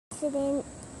accident.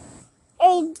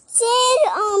 It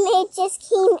just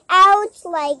came out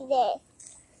like this.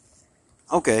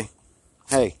 Okay.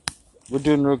 Hey, we're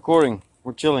doing a recording.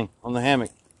 We're chilling on the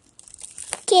hammock.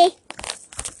 Okay.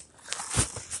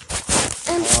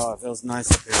 Oh, it feels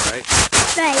nice up here, right?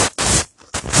 Right.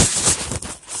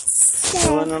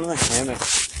 Chilling on the hammock.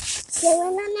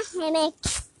 Chilling on the hammock.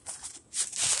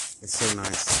 It's so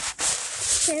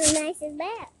nice. How nice is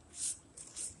that?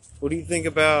 What do you think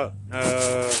about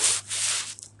like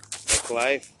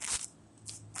life?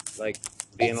 Like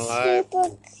being alive?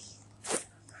 Super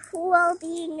cool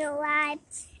being alive,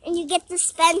 and you get to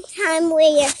spend time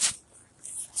with your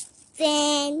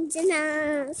friends and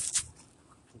us.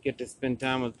 You get to spend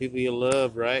time with people you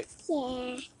love, right?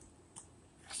 Yeah.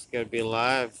 Just gotta be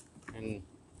alive and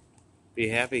be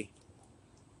happy.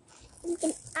 You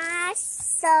can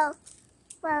also,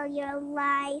 while you're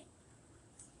alive,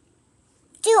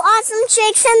 do awesome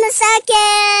tricks in the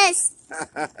circus.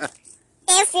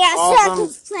 If you're a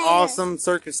circus player. Awesome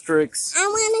circus tricks. I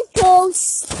want to go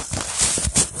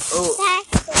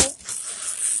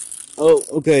backwards. Oh,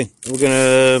 okay. We're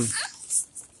gonna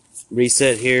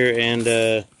reset here and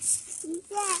Yeah.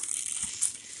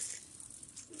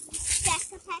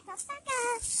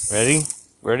 ready?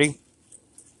 Ready?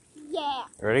 Yeah.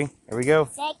 Ready? Here we go.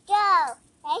 Set go.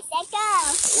 Hey, set go.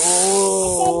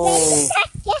 Oh.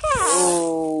 Set go.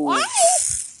 Oh. I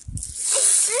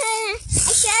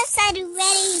should have said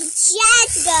ready,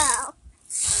 just go.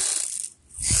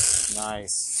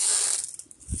 Nice.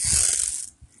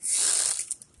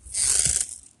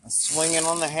 Swinging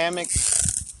on the hammock.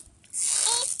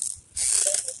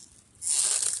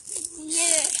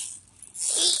 Yeah.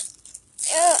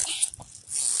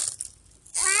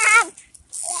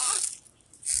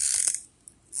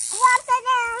 Upside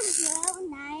down. No,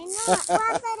 not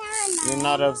upside down. You're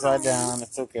not upside down.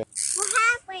 It's okay. We're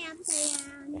halfway upside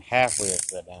down. You're halfway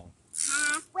upside down.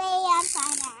 Halfway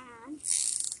upside down.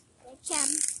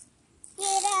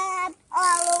 Get up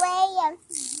all the way up.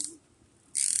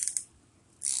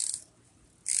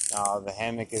 Oh, the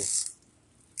hammock is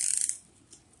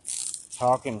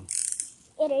talking.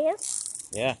 It is?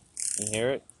 Yeah. You hear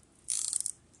it?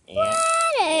 Yeah.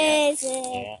 What is it?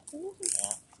 Yeah.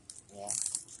 Yeah.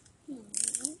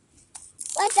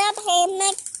 What's up,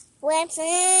 hammock? What's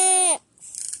up?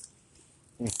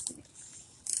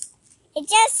 It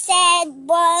just said,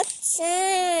 what's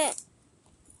up?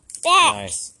 Back.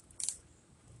 Nice.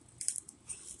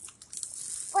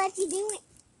 What you doing?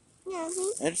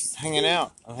 Nothing. I'm just hanging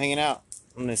out. I'm hanging out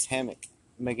on this hammock,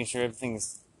 making sure everything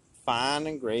is fine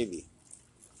and gravy.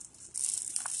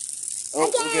 Oh,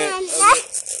 okay.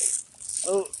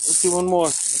 Oh, let's do one more.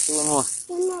 Let's do one more.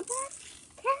 One more.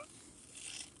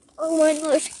 Oh, one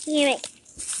more hammock.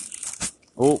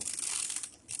 Oh.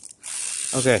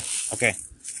 Okay. Okay.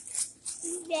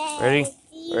 Ready?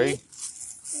 Ready?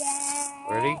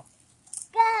 Ready?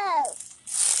 Go.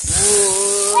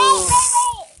 Whoa.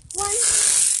 Wait.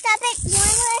 Stop it one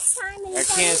last time. And I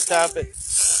can't stop it.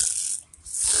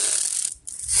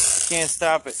 Can't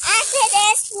stop it. After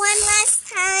this one last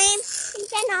time, you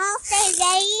can all say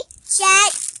ready,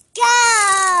 set, go.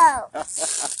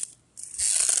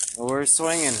 Well, we're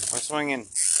swinging. We're swinging.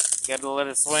 Gotta let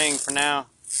it swing for now.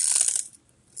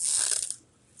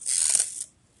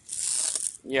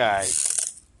 Yeah.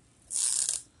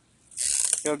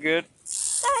 Feel good?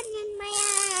 Starting in my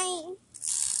eyes.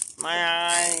 My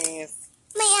eyes.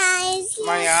 My eyes. Here.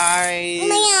 My eyes.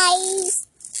 My eyes.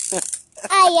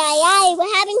 Ay, ay, ay. What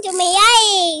happened to my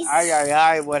eyes? Ay, ay,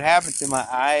 ay. What happened to my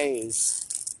eyes?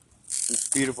 It's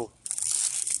beautiful.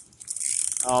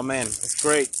 Oh, man. It's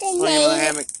great. Swinging on the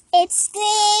hammock. It's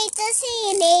great to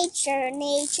see nature,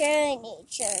 nature,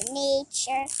 nature,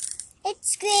 nature.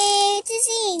 It's great to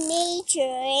see nature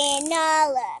in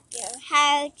all of your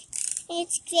heart.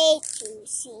 It's great to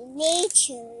see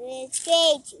nature. It's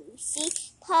great to see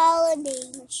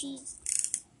pollinating trees.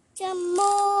 The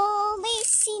more we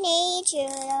see nature,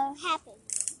 the happier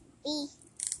we be.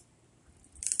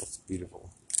 That's beautiful.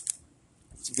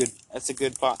 That's a good That's a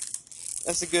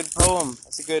good poem.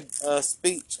 That's a good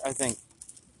speech, I think.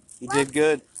 You did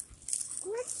good.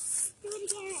 Let's do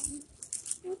it again.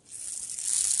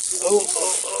 Oh,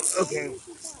 okay.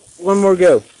 One more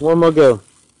go. One more go.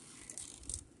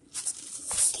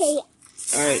 Okay.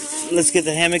 All right, let's get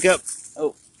the hammock up.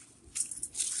 Oh.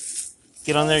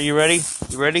 Get on there. You ready?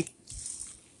 You ready?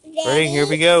 Ready? Here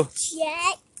we go.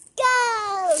 Set, go.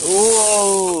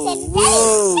 Whoa. Ready,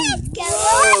 Whoa. set, go.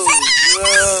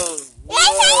 Whoa.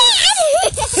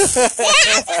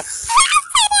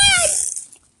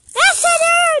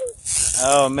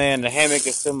 Oh man, the hammock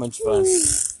is so much fun.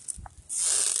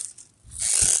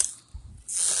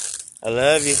 I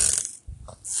love you.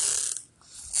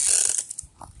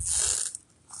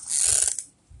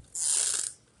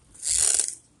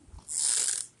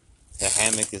 The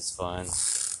hammock is fun.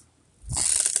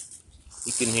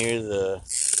 You can hear the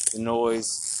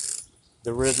noise,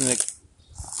 the rhythmic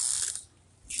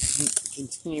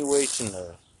continuation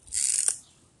of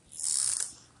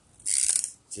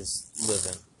just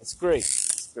living. It's great.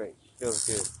 It's great. It feels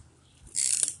good.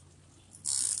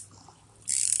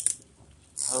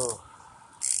 Oh,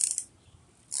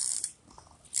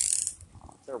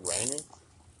 is it raining?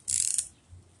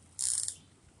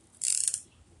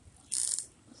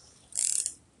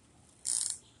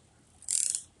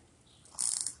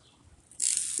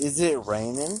 Is it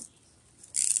raining?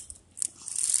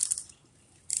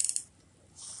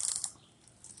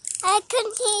 I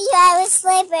couldn't hear you. I was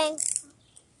sleeping.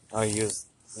 Oh, you was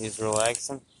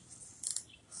relaxing?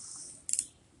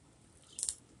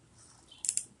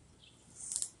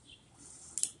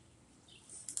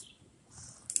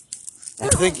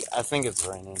 I think it's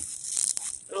raining.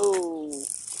 Oh,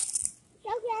 It's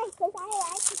okay, because I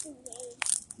like the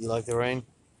rain. you like the rain?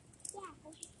 Yeah,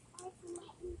 I can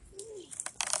let you see.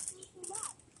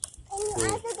 And you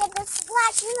Cool. also get the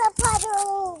splash in the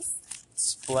puddles.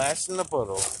 Splash in the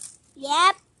puddle.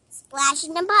 Yep, splash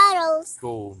in the puddles.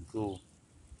 Cool, cool.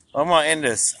 I'm gonna end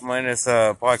this.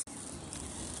 Podcast.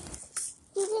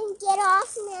 You can get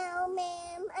off now,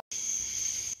 ma'am.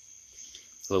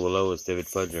 Hello, hello, it's David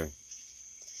Fudger.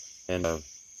 And I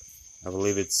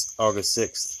believe it's August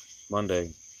 6th,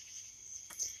 Monday.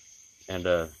 And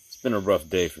it's been a rough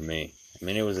day for me. I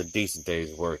mean, it was a decent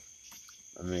day's work.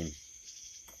 I mean,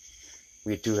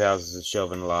 we had 2 houses with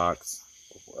shelving locks.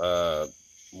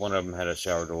 One of them had a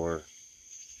shower door.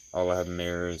 All had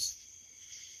mirrors.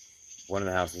 One of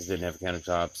the houses didn't have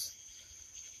countertops.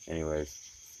 Anyways.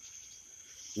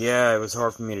 Yeah, it was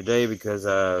hard for me today because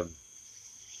I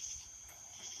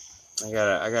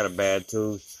got a bad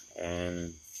tooth,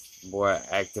 and boy, I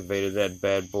activated that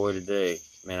bad boy today.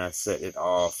 Man, I set it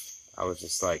off. I was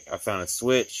just like, I found a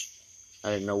switch.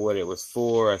 I didn't know what it was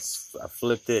for. I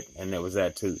flipped it, and it was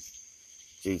that tooth.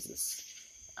 Jesus.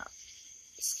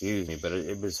 Excuse me, but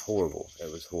it was horrible.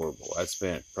 It was horrible. I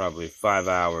spent probably 5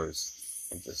 hours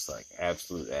in just like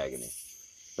absolute agony.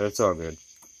 But it's all good.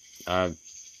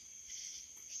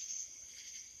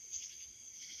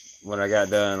 When I got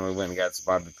done, we went and got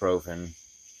some ibuprofen.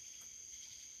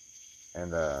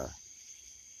 And I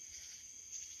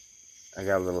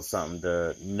got a little something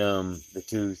to numb the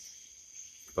tooth.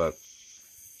 But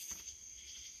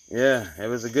yeah, it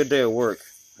was a good day of work.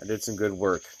 I did some good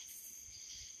work.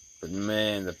 But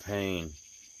man, the pain.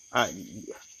 I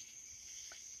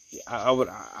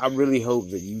really hope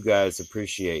that you guys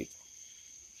appreciate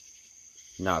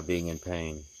not being in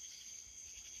pain.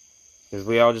 Because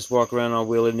we all just walk around all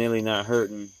willy-nilly not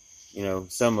hurting. You know,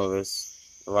 some of us.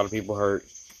 A lot of people hurt.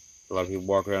 A lot of people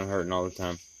walk around hurting all the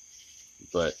time.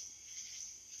 But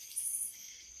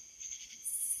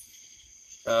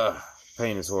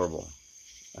pain is horrible.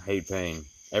 I hate pain.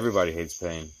 Everybody hates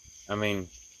pain. I mean,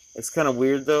 it's kind of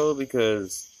weird though,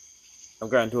 because I've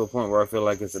gotten to a point where I feel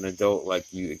like as an adult,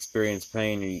 like you experience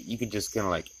pain and you can just kind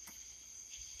of like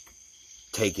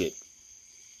take it.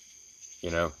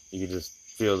 You know, you can just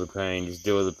feel the pain, just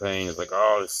deal with the pain. It's like,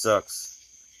 oh, this sucks.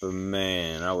 But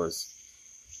man, I was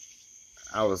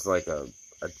like a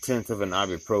tenth of an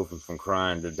ibuprofen from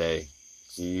crying today.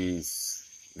 Jeez,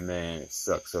 man, it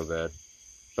sucks so bad.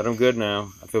 But I'm good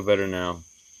now. I feel better now.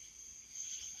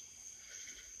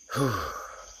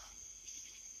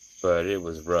 But it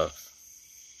was rough.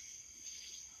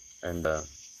 And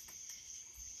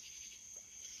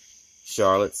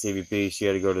Charlotte, CVP, she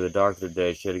had to go to the doctor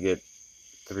today. She had to get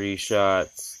 3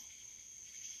 shots.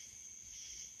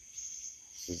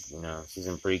 She's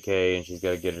in pre-K and she's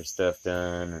got to get her stuff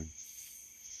done.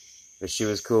 But she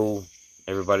was cool.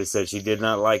 Everybody said she did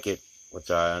not like it,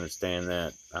 which I understand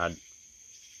that.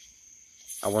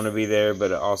 I want to be there,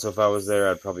 but also if I was there,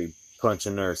 I'd probably punch a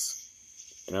nurse.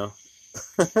 You know?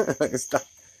 Like,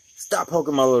 stop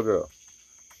poking my little girl.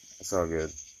 It's all good.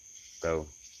 So,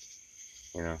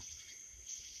 you know.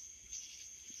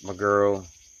 My girl,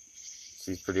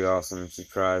 she's pretty awesome. She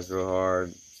tries real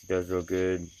hard. She does real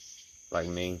good. Like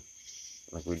me.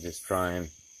 Like we just trying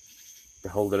to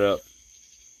hold it up.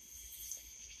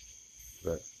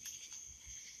 But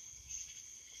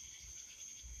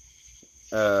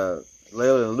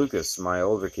Layla and Lucas, my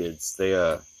older kids, they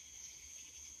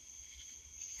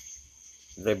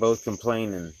both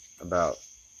complaining about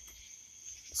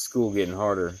school getting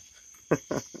harder.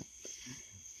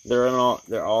 They're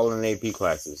all in AP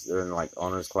classes. They're in like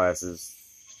honors classes,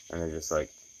 and they're just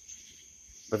like,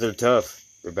 but they're tough.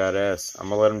 They're badass. I'm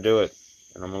gonna let them do it,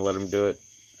 and I'm gonna let them do it,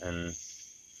 and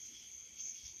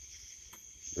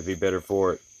they'll be better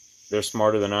for it. They're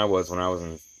smarter than I was when I was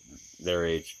in their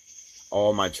age.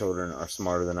 All my children are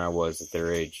smarter than I was at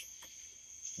their age.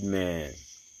 Man.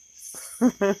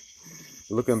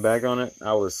 Looking back on it,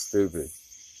 I was stupid.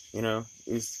 You know,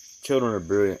 these children are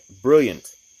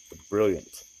brilliant.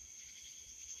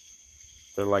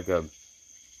 They're like a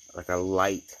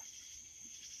light.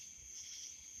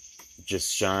 It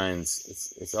just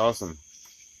shines. It's awesome.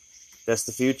 That's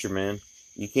the future, man.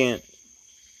 You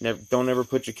don't ever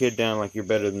put your kid down like you're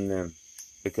better than them,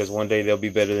 because one day they'll be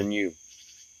better than you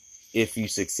if you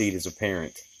succeed as a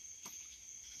parent.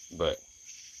 But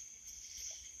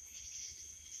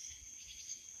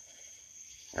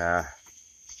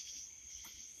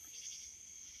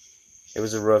it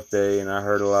was a rough day, and I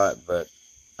heard a lot, but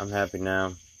I'm happy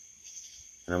now,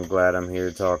 and I'm glad I'm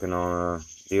here talking on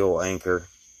the old Anchor.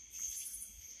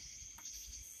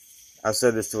 I've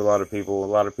said this to a lot of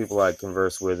people I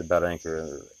converse with about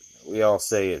Anchor. We all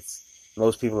say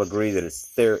most people agree that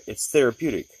it's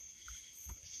therapeutic.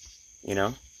 You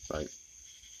know, like,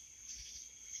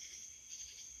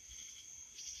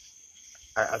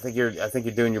 I think you're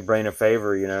doing your brain a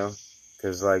favor, you know,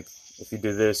 because like, if you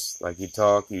do this, like, you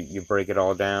talk, you break it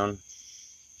all down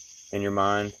in your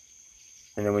mind,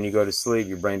 and then when you go to sleep,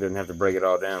 your brain doesn't have to break it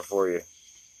all down for you.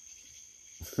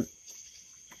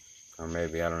 Or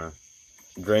maybe, I don't know.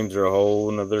 Dreams are a whole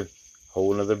nother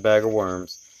bag of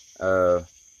worms.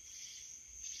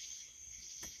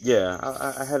 Yeah,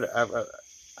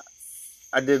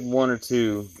 I did one or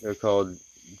two. They're called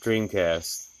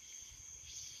Dreamcast,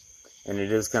 and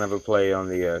it is kind of a play on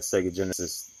the Sega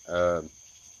Genesis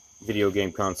video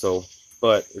game console,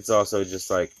 but it's also just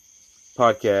like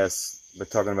podcasts, but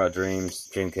talking about dreams,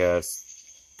 Dreamcast.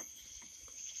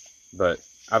 But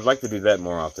I'd like to do that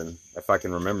more often if I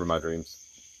can remember my dreams.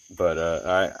 But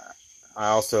I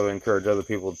also encourage other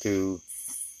people to,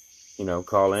 you know,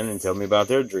 call in and tell me about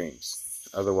their dreams.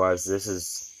 Otherwise,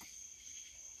 it's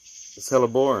hella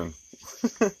boring.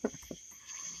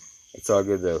 It's all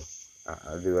good though.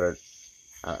 I do what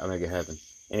I make it happen.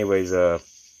 Anyways, I'm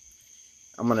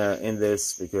gonna end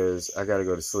this because I gotta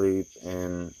go to sleep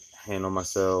and handle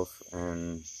myself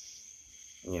and,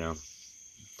 you know,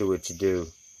 do what you do.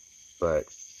 But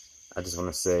I just want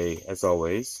to say, as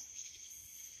always,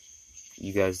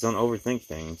 you guys don't overthink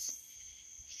things.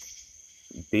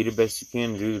 Be the best you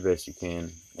can, do the best you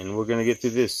can, and we're gonna get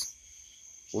through this.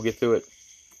 We'll get through it,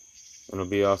 and it'll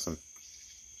be awesome.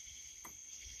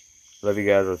 Love you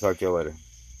guys. I'll talk to you later.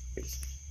 Peace.